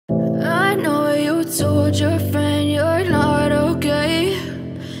told your friend you're not okay,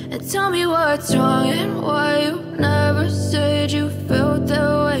 and tell me what's wrong and why you never said you felt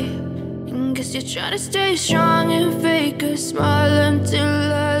that way. And guess you're trying to stay strong and fake a smile until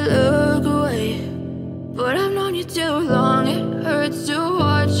I look away. But I've known you too long, it hurts to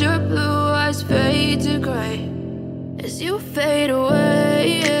watch your blue eyes fade to gray as you fade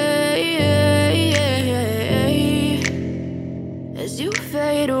away, as you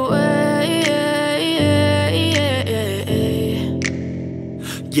fade away.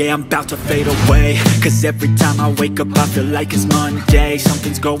 Yeah, I'm about to fade away, cause every time I wake up I feel like it's Monday.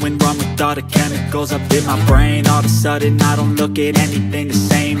 Something's going wrong with all the chemicals up in my brain. All of a sudden I don't look at anything the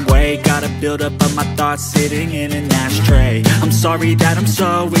same way. Got a buildup of my thoughts sitting in an ashtray. I'm sorry that I'm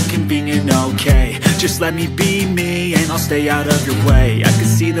so inconvenient, okay. Just let me be me and I'll stay out of your way. I can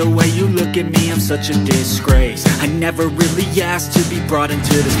see the way you look at me, I'm such a disgrace. I never really asked to be brought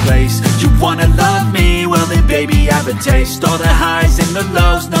into this place. You wanna love me? Well then baby I have a taste. All the highs and the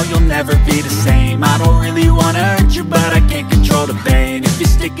lows, no you'll never be the same. I don't really wanna hurt you but I can't control the pain. If you're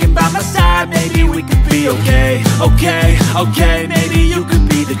sticking by my side maybe we could be okay. Okay, maybe you could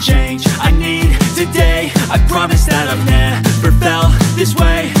be the change I need today. I promise that I've never felt this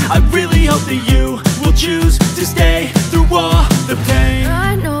way. I really hope that you will choose to stay through all the pain.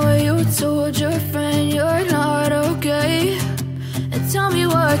 I know you told your friend you're not okay, and tell me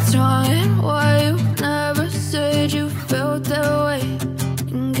what's wrong and why you never said you felt that way.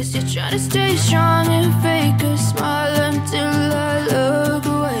 And guess you're trying to stay strong and fake a smile until I look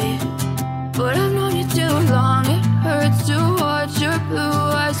away. But I've known you too long, it hurts to watch your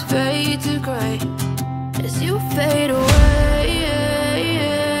blue eyes fade to gray as you fade away,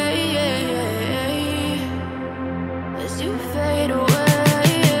 as you fade away,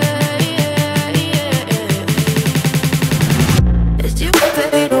 as you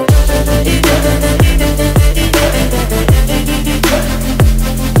fade away.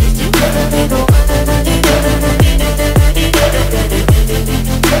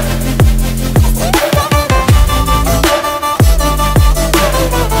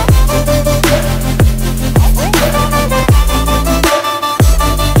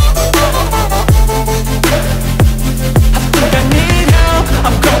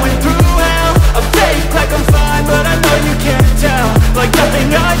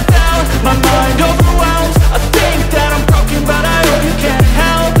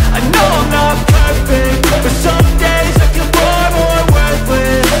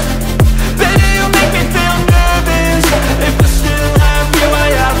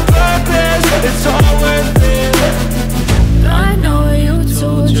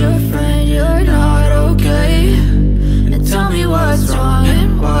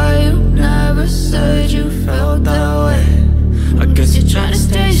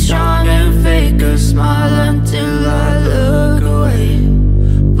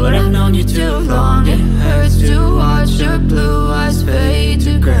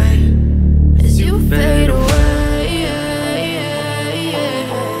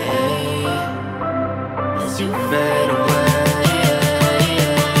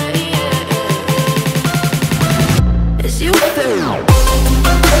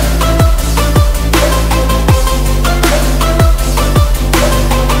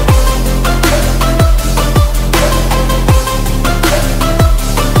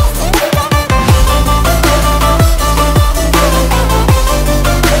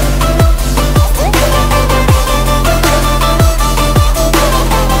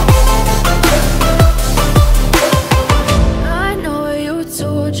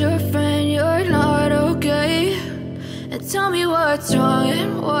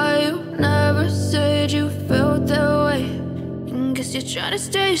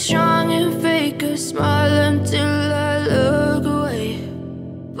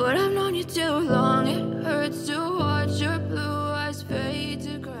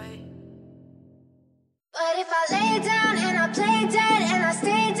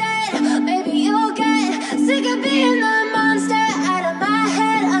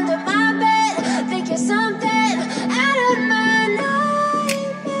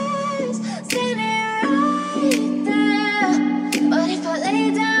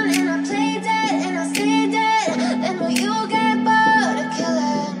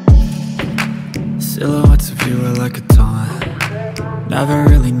 Silhouettes of you are like a taunt. Never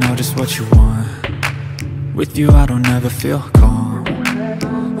really know just what you want. With you I don't ever feel calm.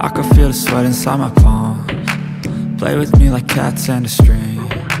 I can feel the sweat inside my palms. Play with me like cats and a string.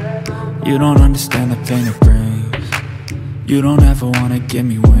 You don't understand the pain it brings. You don't ever wanna give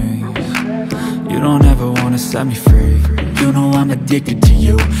me wings. You don't ever wanna set me free. you know I'm addicted to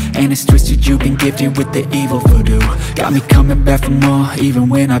you. And it's twisted, you've been gifted with the evil voodoo. Got me coming back for more, even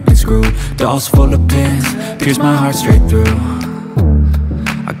when I've been screwed. Dolls full of pins, pierce my heart straight through.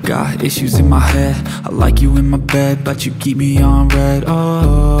 I got issues in my head, I like you in my bed, but you keep me on red.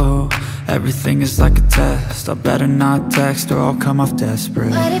 Oh, everything is like a test, I better not text or I'll come off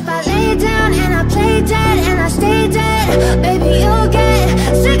desperate. But if I lay down and I play dead and I stay dead, baby, you'll get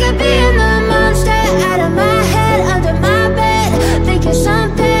sick of being the monster out of my head, under my bed, thinking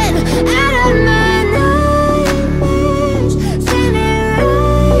something out of my nightmares, standing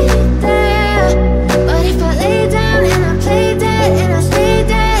right there. But if I lay down and I play dead and I stay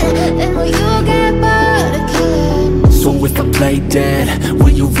dead, then will you get bored again? So if I play dead, will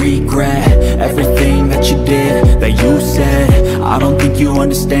you regret everything that you did, that you said? I don't think you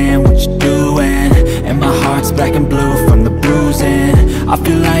understand what you're doing, and my heart's black and blue from the bruising. I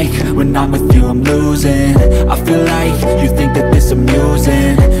feel like when I'm with you I'm losing. I feel like you think that this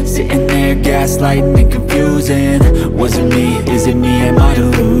amusing, sitting there gaslighting and confusing. Was it me? Is it me? Am I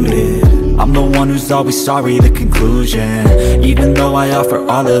deluded? I'm the one who's always sorry, the conclusion, even though I offer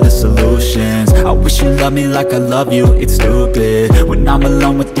all of the solutions. I wish you loved me like I love you, it's stupid. When I'm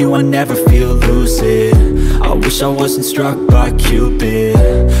alone with you I never feel lucid. I wish I wasn't struck by Cupid.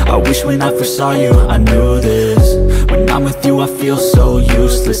 I wish when I first saw you I knew this. When I'm with you I feel so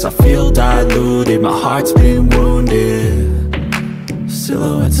useless, I feel diluted, my heart's been wounded.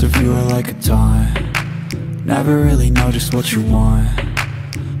 Silhouettes of you are like a taunt, never really know just what you want.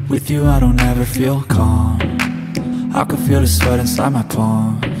 With you I don't ever feel calm, I can feel the sweat inside my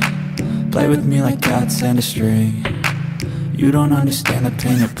palm. Play with me like cats and a string, you don't understand the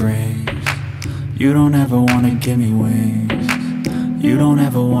pain it brings. You don't ever wanna give me wings, you don't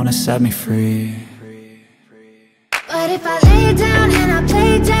ever wanna set me free. But if I lay down and I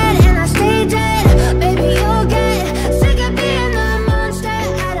play dead and I stay dead,